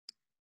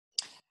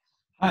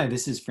Hi,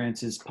 this is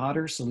Francis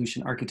Potter,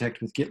 Solution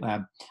Architect with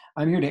GitLab.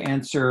 I'm here to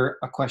answer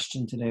a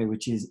question today,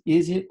 which is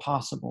it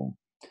possible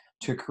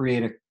to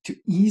to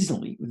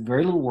easily, with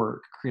very little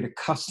work, create a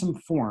custom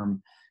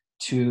form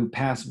to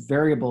pass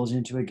variables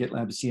into a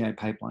GitLab CI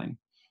pipeline?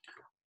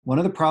 One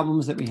of the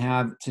problems that we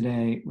have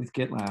today with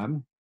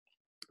GitLab,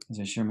 as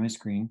I share my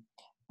screen,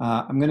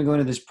 I'm going to go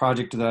into this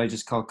project that I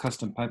just call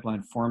Custom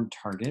Pipeline Form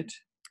Target.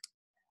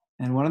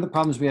 And one of the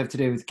problems we have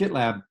today with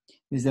GitLab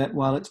is that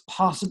while it's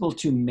possible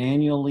to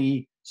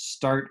manually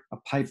start a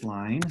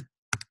pipeline,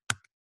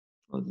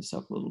 load this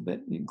up a little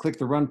bit, you can click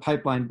the Run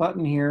Pipeline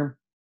button here,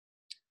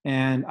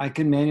 and I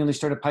can manually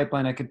start a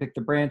pipeline. I can pick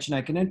the branch, and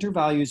I can enter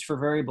values for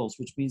variables,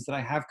 which means that I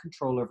have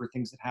control over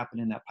things that happen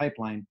in that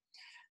pipeline.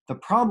 The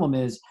problem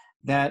is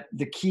that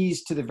the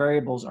keys to the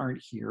variables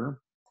aren't here,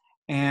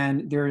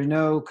 and there are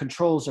no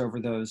controls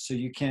over those, so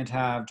you can't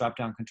have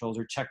drop-down controls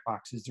or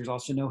checkboxes. There's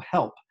also no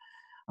help.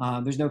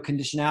 There's no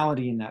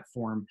conditionality in that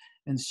form.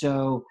 And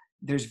so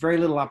there's very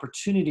little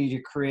opportunity to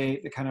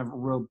create the kind of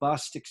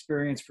robust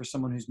experience for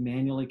someone who's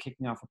manually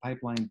kicking off a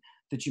pipeline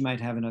that you might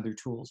have in other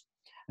tools.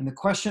 And the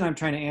question I'm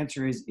trying to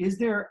answer is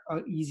there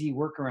an easy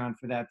workaround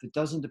for that that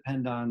doesn't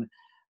depend on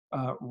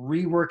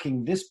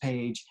reworking this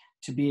page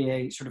to be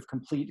a sort of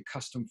complete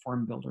custom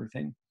form builder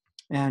thing?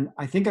 And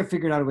I think I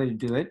figured out a way to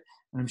do it,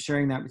 and I'm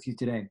sharing that with you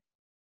today.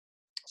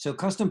 So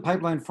custom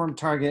pipeline form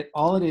target,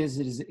 all it is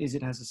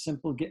it has a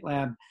simple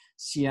GitLab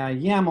CI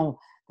YAML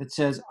that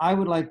says, I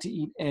would like to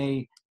eat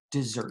a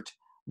dessert,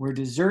 where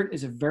dessert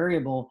is a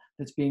variable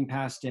that's being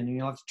passed in. And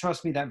you'll have to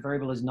trust me, that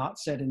variable is not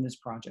set in this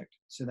project.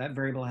 So that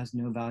variable has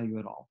no value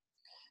at all.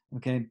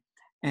 Okay.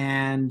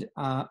 And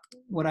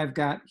what I've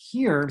got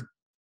here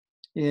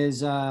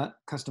is a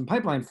custom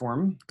pipeline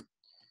form,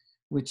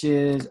 which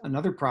is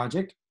another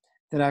project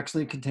that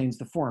actually contains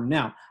the form.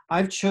 Now,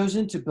 I've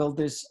chosen to build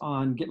this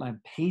on GitLab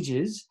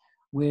Pages,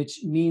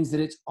 which means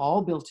that it's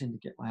all built into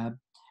GitLab.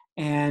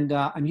 And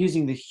I'm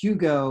using the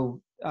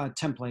Hugo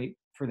template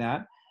for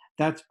that.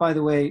 That's, by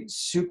the way,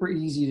 super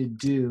easy to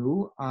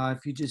do.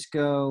 If you just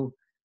go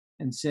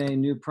and say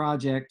new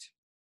project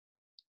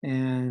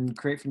and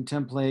create from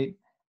template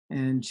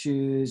and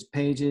choose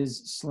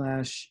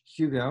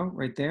Pages/Hugo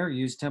right there,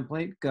 use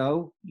template,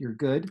 go, you're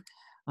good.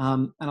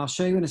 And I'll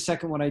show you in a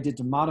second what I did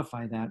to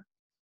modify that.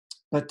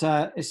 But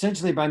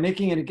essentially, by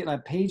making it a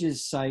GitLab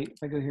Pages site, if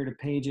I go here to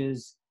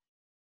Pages,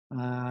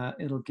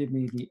 it'll give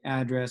me the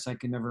address. I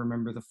can never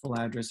remember the full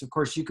address. Of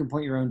course, you can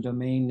point your own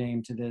domain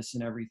name to this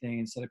and everything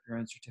and set up your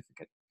own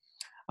certificate.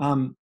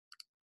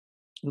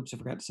 Oops, I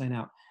forgot to sign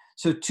out.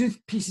 So two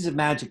pieces of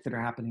magic that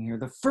are happening here.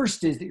 The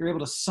first is that you're able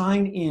to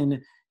sign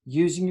in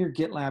using your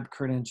GitLab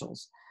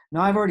credentials.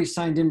 Now, I've already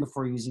signed in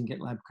before using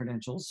GitLab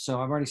credentials, so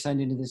I've already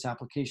signed into this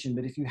application,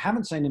 but if you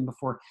haven't signed in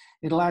before,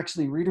 it'll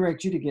actually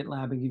redirect you to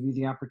GitLab and give you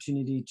the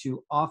opportunity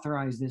to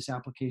authorize this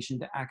application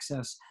to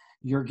access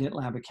your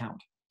GitLab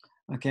account.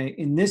 Okay,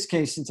 in this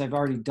case, since I've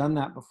already done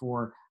that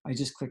before, I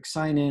just click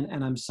sign in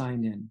and I'm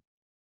signed in.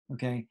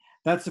 Okay,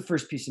 that's the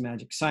first piece of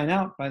magic. Sign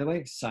out, by the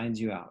way,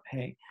 signs you out.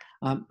 Hey,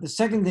 the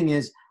second thing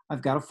is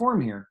I've got a form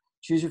here.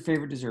 Choose your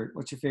favorite dessert.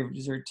 What's your favorite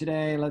dessert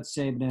today? Let's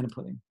say banana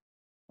pudding.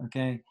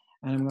 Okay.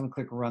 And I'm going to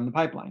click run the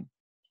pipeline.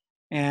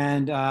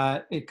 And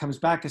it comes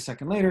back a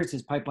second later. It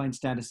says pipeline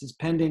status is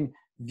pending,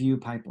 view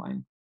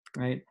pipeline,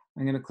 right?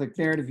 I'm going to click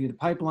there to view the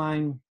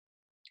pipeline.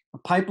 A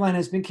pipeline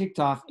has been kicked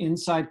off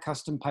inside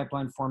custom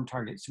pipeline form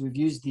target. So we've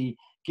used the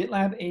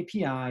GitLab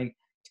API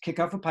to kick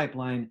off a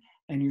pipeline,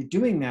 and you're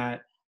doing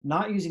that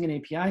not using an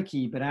API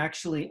key, but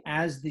actually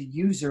as the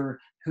user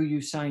who you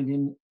signed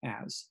in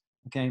as,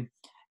 okay?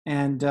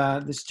 And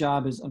this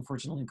job is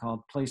unfortunately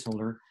called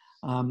placeholder.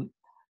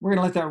 We're going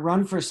to let that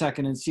run for a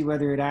second and see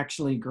whether it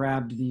actually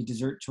grabbed the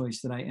dessert choice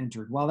that I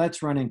entered. While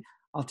that's running,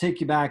 I'll take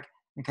you back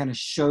and kind of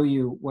show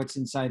you what's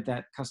inside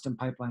that custom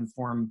pipeline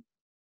form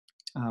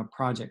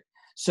project.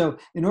 So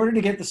in order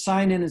to get the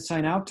sign in and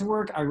sign out to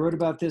work, I wrote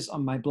about this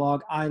on my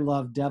blog,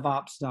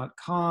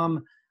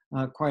 ilovedevops.com,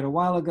 quite a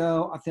while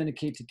ago.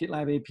 Authenticate to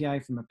GitLab API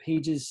from a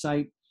Pages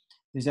site.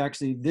 There's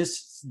actually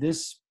this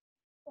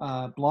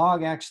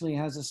blog actually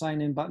has a sign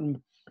in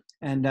button.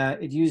 And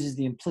it uses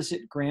the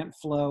implicit grant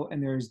flow,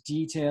 and there's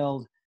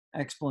detailed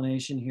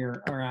explanation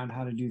here around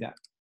how to do that.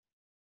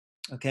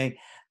 Okay,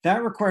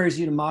 that requires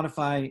you to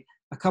modify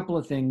a couple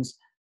of things.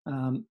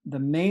 The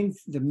main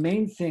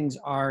things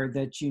are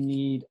that you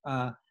need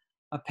a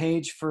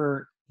page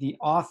for the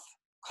auth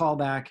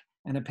callback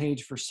and a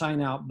page for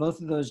sign out.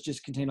 Both of those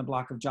just contain a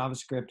block of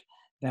JavaScript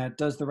that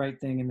does the right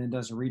thing and then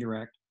does a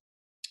redirect.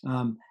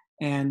 And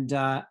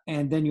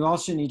then you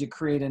also need to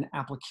create an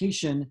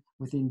application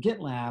within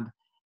GitLab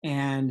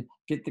and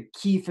get the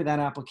key for that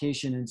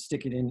application and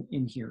stick it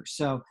in here.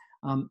 So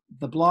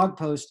the blog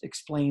post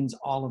explains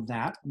all of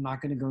that. I'm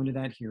not going to go into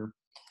that here.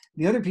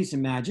 The other piece of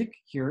magic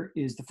here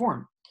is the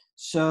form.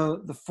 So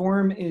the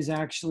form is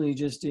actually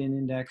just in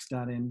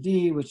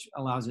index.md, which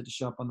allows it to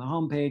show up on the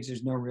home page.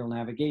 There's no real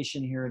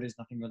navigation here. There's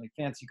nothing really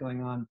fancy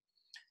going on.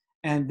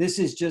 And this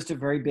is just a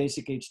very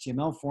basic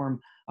HTML form.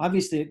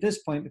 Obviously, at this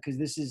point, because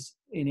this is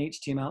in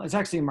HTML, it's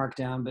actually a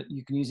markdown, but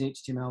you can use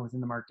HTML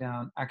within the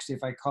markdown. Actually,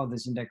 if I called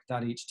this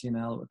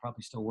index.html, it would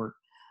probably still work.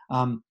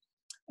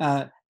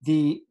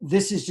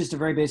 This is just a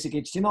very basic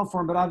HTML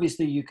form, but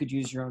obviously you could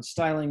use your own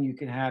styling. You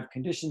could have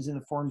conditions in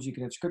the forms. You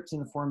could have scripts in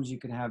the forms. You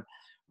could have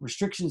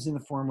restrictions in the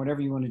form,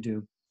 whatever you want to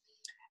do.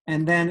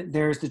 And then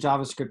there's the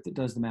JavaScript that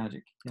does the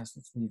magic. Yes,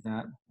 let's leave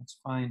that. That's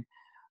fine.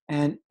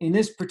 And in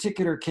this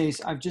particular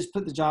case, I've just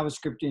put the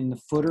JavaScript in the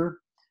footer.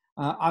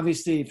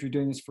 Obviously, if you're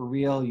doing this for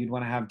real, you'd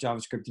want to have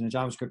JavaScript in a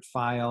JavaScript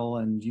file,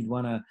 and you'd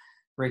want to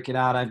break it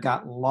out. I've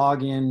got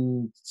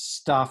login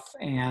stuff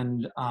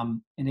and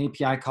an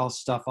API call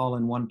stuff all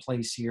in one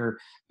place here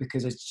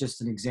because it's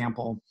just an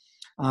example.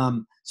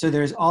 So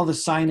there's all the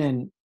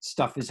sign-in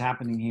stuff is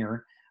happening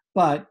here.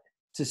 But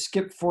to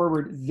skip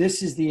forward,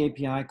 this is the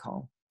API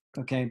call.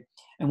 Okay,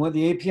 and what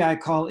the API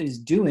call is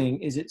doing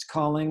is it's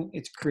creating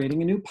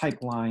a new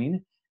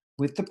pipeline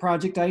with the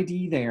project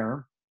ID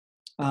there,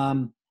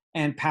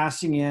 and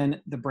passing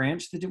in the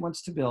branch that it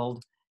wants to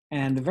build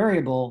and the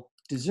variable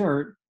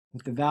dessert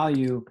with the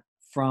value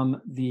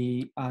from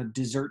the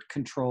dessert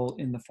control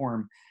in the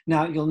form.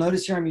 Now, you'll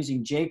notice here I'm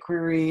using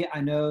jQuery. I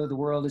know the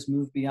world has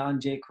moved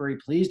beyond jQuery.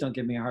 Please don't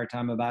give me a hard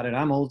time about it.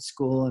 I'm old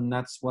school, and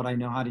that's what I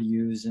know how to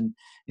use, and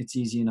it's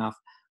easy enough.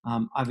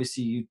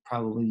 Obviously, you'd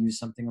probably use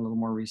something a little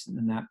more recent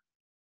than that.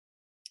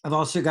 I've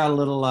also got a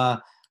little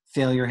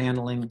failure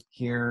handling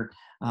here,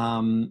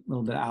 a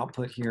little bit of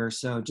output here.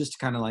 So just to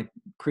kind of like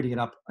pretty it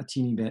up a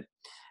teeny bit.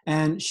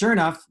 And sure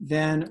enough,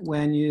 then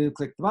when you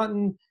click the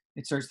button,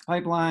 it starts the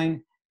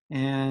pipeline.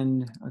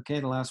 And okay,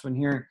 the last one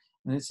here,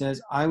 and it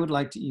says, I would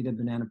like to eat a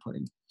banana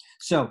pudding.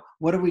 So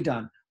what have we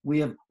done? We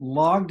have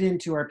logged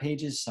into our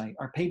Pages site.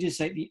 Our Pages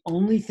site, the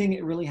only thing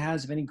it really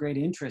has of any great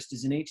interest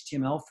is an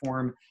HTML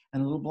form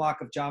and a little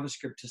block of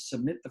JavaScript to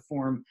submit the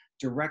form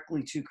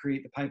directly to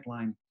create the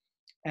pipeline.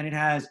 And it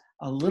has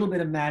a little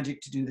bit of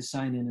magic to do the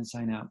sign in and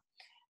sign out.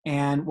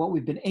 And what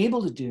we've been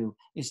able to do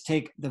is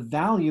take the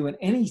value at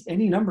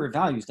any number of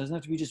values, doesn't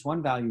have to be just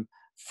one value,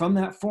 from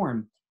that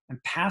form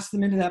and pass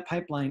them into that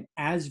pipeline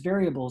as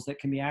variables that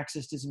can be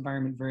accessed as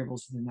environment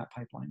variables within that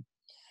pipeline.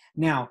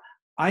 Now,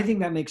 I think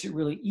that makes it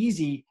really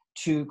easy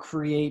to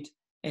create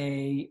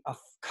a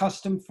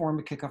custom form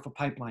to kick off a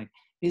pipeline.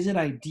 Is it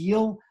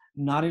ideal?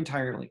 Not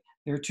entirely.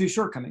 There are two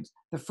shortcomings.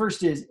 The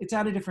first is it's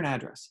at a different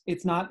address.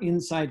 It's not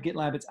inside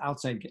GitLab, it's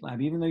outside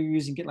GitLab. Even though you're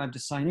using GitLab to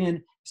sign in,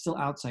 it's still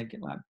outside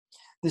GitLab.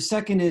 The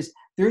second is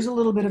there's a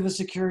little bit of a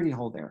security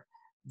hole there.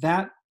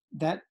 That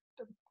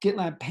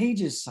GitLab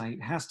Pages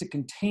site has to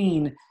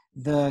contain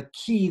the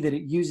key that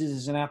it uses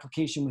as an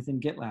application within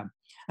GitLab.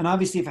 And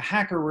obviously, if a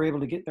hacker were able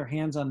to get their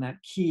hands on that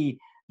key,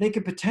 they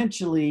could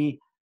potentially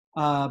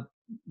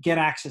get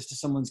access to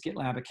someone's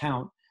GitLab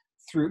account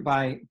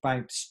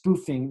by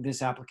spoofing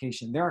this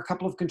application. There are a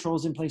couple of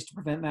controls in place to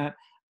prevent that,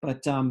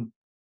 but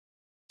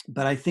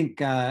I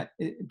think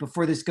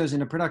before this goes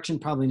into production,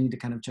 probably need to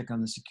kind of check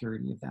on the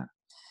security of that.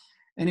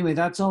 Anyway,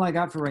 that's all I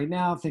got for right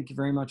now. Thank you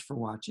very much for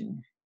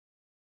watching.